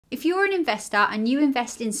If you're an investor and you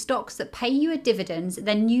invest in stocks that pay you a dividend,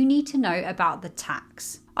 then you need to know about the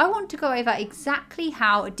tax. I want to go over exactly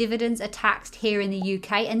how dividends are taxed here in the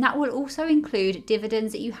UK, and that will also include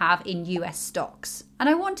dividends that you have in US stocks. And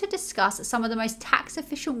I want to discuss some of the most tax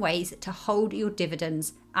efficient ways to hold your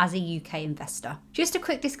dividends as a UK investor. Just a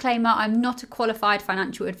quick disclaimer, I'm not a qualified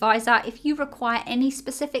financial advisor. If you require any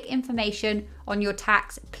specific information on your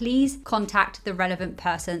tax, please contact the relevant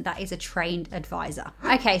person that is a trained advisor.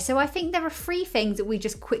 Okay, so I think there are 3 things that we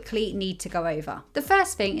just quickly need to go over. The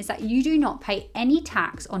first thing is that you do not pay any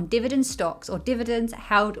tax on dividend stocks or dividends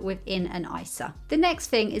held within an ISA. The next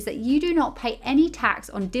thing is that you do not pay any tax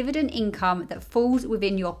on dividend income that falls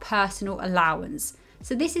within your personal allowance.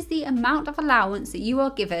 So this is the amount of allowance that you are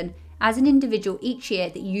given as an individual each year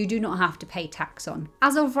that you do not have to pay tax on.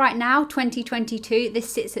 As of right now, 2022, this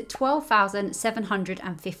sits at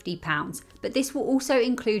 £12,750, but this will also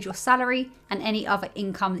include your salary and any other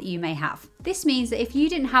income that you may have. This means that if you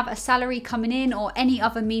didn't have a salary coming in or any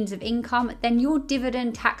other means of income, then your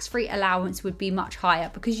dividend tax-free allowance would be much higher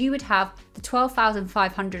because you would have the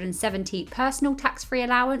 £12,570 personal tax-free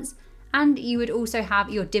allowance, and you would also have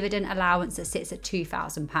your dividend allowance that sits at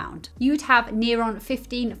 £2,000. You would have near on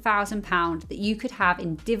 £15,000 that you could have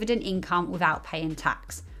in dividend income without paying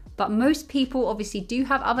tax. But most people obviously do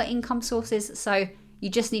have other income sources, so you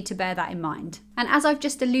just need to bear that in mind. And as I've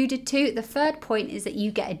just alluded to, the third point is that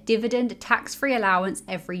you get a dividend tax-free allowance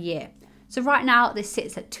every year. So right now this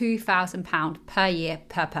sits at £2,000 per year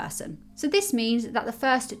per person. So this means that the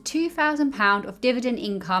first £2,000 of dividend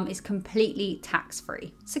income is completely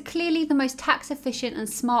tax-free. So clearly the most tax efficient and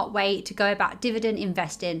smart way to go about dividend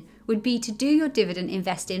investing would be to do your dividend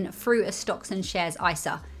investing through a stocks and shares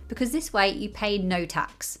ISA, because this way you pay no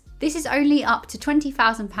tax. This is only up to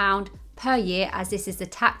 £20,000 per year, as this is the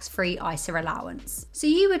tax-free ISA allowance. So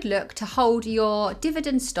you would look to hold your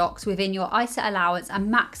dividend stocks within your ISA allowance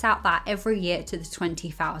and max out that every year to the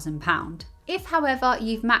 £20,000. If, however,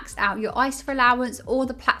 you've maxed out your ISA allowance or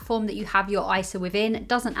the platform that you have your ISA within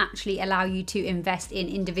doesn't actually allow you to invest in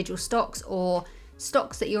individual stocks or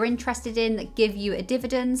stocks that you're interested in that give you a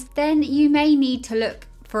dividends, then you may need to look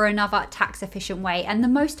for another tax efficient way. And the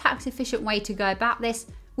most tax efficient way to go about this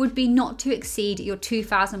would be not to exceed your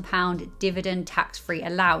 £2,000 dividend tax-free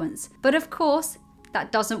allowance. But of course,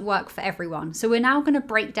 that doesn't work for everyone. So we're now going to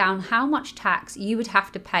break down how much tax you would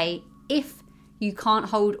have to pay if you can't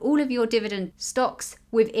hold all of your dividend stocks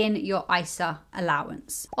within your ISA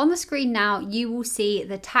allowance. On the screen now, you will see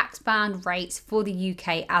the tax band rates for the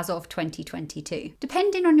UK as of 2022.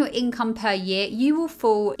 Depending on your income per year, you will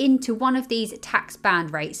fall into one of these tax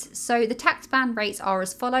band rates. So the tax band rates are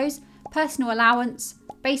as follows: personal allowance,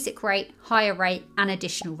 basic rate, higher rate, and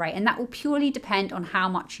additional rate. And that will purely depend on how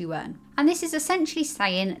much you earn. And this is essentially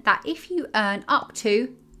saying that if you earn up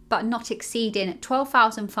to but not exceeding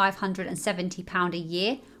 £12,570 a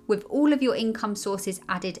year with all of your income sources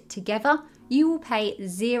added together, you will pay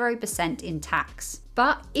 0% in tax.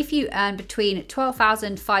 But if you earn between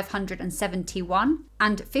 £12,571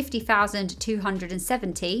 and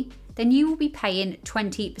 £50,270, then you will be paying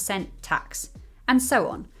 20% tax, and so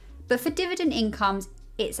on. But for dividend incomes,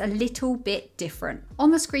 it's a little bit different.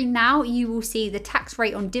 On the screen now, you will see the tax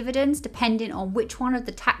rate on dividends depending on which one of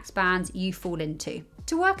the tax bands you fall into.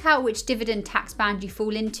 To work out which dividend tax band you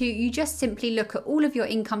fall into, you just simply look at all of your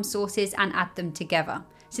income sources and add them together.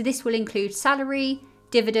 So this will include salary,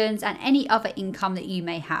 dividends, and any other income that you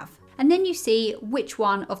may have. And then you see which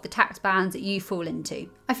one of the tax bands that you fall into.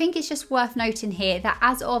 I think it's just worth noting here that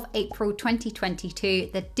as of April 2022,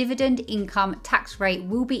 the dividend income tax rate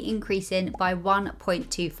will be increasing by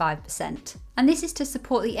 1.25%. And this is to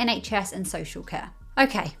support the NHS and social care.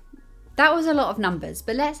 Okay. That was a lot of numbers,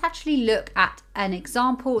 but let's actually look at an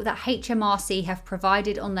example that HMRC have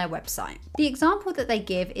provided on their website. The example that they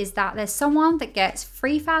give is that there's someone that gets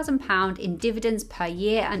 £3,000 in dividends per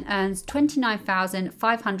year and earns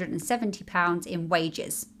 £29,570 in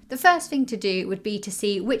wages. The first thing to do would be to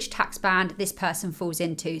see which tax band this person falls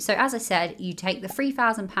into. So as I said, you take the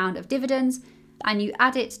 £3,000 of dividends and you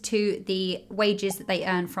add it to the wages that they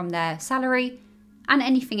earn from their salary and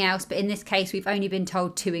anything else, but in this case we've only been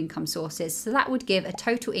told 2 income sources, so that would give a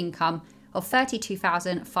total income of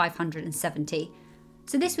 £32,570.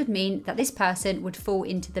 So this would mean that this person would fall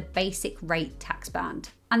into the basic rate tax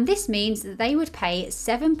band, and this means that they would pay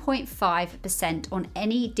 7.5% on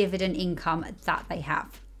any dividend income that they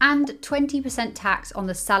have, and 20% tax on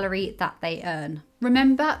the salary that they earn.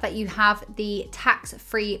 Remember that you have the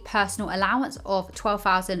tax-free personal allowance of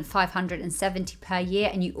 £12,570 per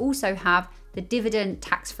year, and you also have the dividend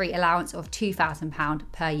tax-free allowance of £2,000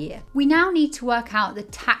 per year. We now need to work out the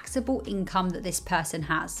taxable income that this person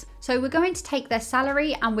has. So we're going to take their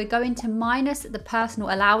salary and we're going to minus the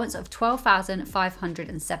personal allowance of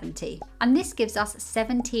 £12,570. And this gives us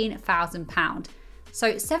 £17,000.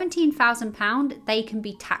 So £17,000 they can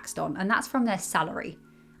be taxed on, and that's from their salary.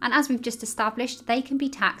 And as we've just established, they can be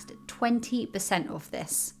taxed 20% of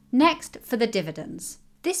this. Next, for the dividends.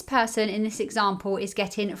 This person in this example is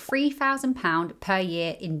getting £3,000 per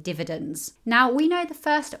year in dividends. Now we know the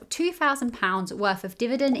first £2,000 worth of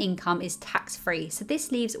dividend income is tax-free, so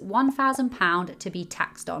this leaves £1,000 to be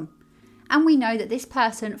taxed on. And we know that this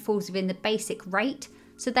person falls within the basic rate,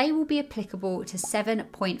 so they will be applicable to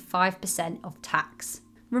 7.5% of tax.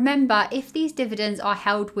 Remember, if these dividends are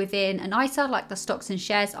held within an ISA, like the stocks and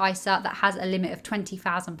shares ISA that has a limit of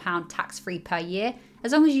 £20,000 tax-free per year,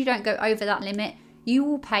 as long as you don't go over that limit, you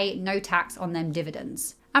will pay no tax on them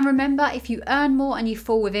dividends. And remember, if you earn more and you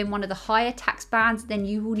fall within one of the higher tax bands, then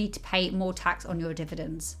you will need to pay more tax on your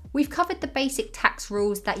dividends. We've covered the basic tax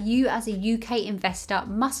rules that you as a UK investor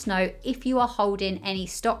must know if you are holding any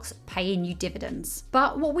stocks paying you dividends.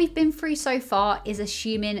 But what we've been through so far is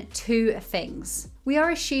assuming two things. We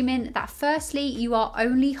are assuming that firstly, you are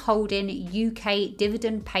only holding UK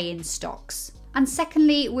dividend paying stocks. And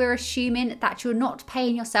secondly, we're assuming that you're not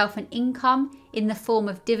paying yourself an income in the form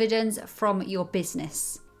of dividends from your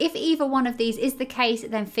business. If either one of these is the case,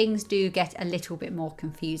 then things do get a little bit more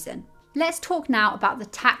confusing. Let's talk now about the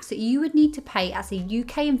tax that you would need to pay as a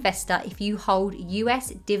UK investor if you hold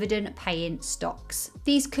US dividend paying stocks.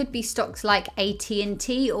 These could be stocks like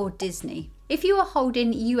AT&T or Disney. If you are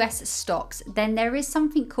holding US stocks, then there is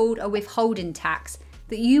something called a withholding tax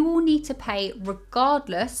that you will need to pay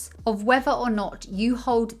regardless of whether or not you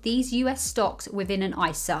hold these US stocks within an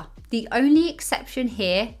ISA. The only exception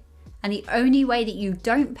here, and the only way that you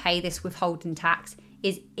don't pay this withholding tax,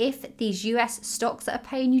 is if these US stocks that are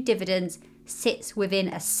paying you dividends sits within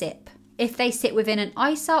a SIPP. If they sit within an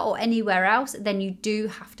ISA or anywhere else, then you do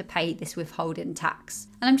have to pay this withholding tax.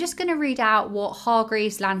 And I'm just going to read out what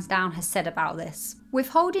Hargreaves Lansdown has said about this.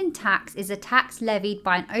 Withholding tax is a tax levied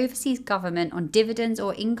by an overseas government on dividends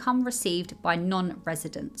or income received by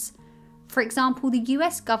non-residents. For example, the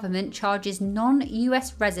US government charges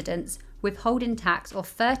non-US residents withholding tax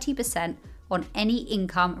of 30% on any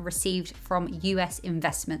income received from US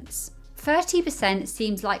investments. 30%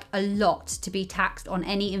 seems like a lot to be taxed on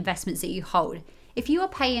any investments that you hold. If you are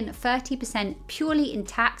paying 30% purely in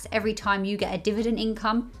tax every time you get a dividend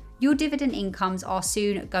income, your dividend incomes are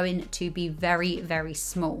soon going to be very, very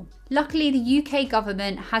small. Luckily, the UK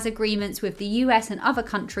government has agreements with the US and other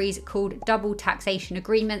countries called double taxation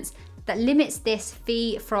agreements that limits this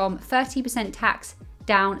fee from 30% tax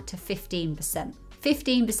down to 15%.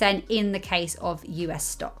 15% in the case of US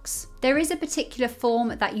stocks. There is a particular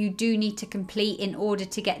form that you do need to complete in order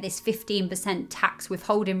to get this 15% tax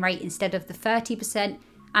withholding rate instead of the 30%,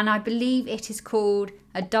 and I believe it is called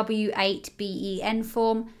a W8BEN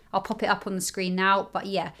form. I'll pop it up on the screen now, but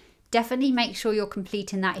yeah, definitely make sure you're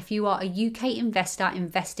completing that if you are a UK investor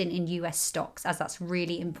investing in US stocks, as that's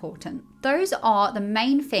really important. Those are the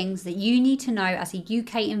main things that you need to know as a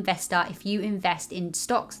UK investor if you invest in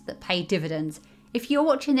stocks that pay dividends. If you're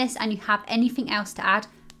watching this and you have anything else to add,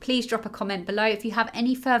 please drop a comment below. If you have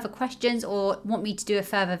any further questions or want me to do a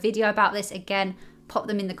further video about this, again, pop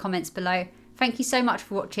them in the comments below. Thank you so much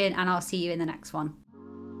for watching, and I'll see you in the next one.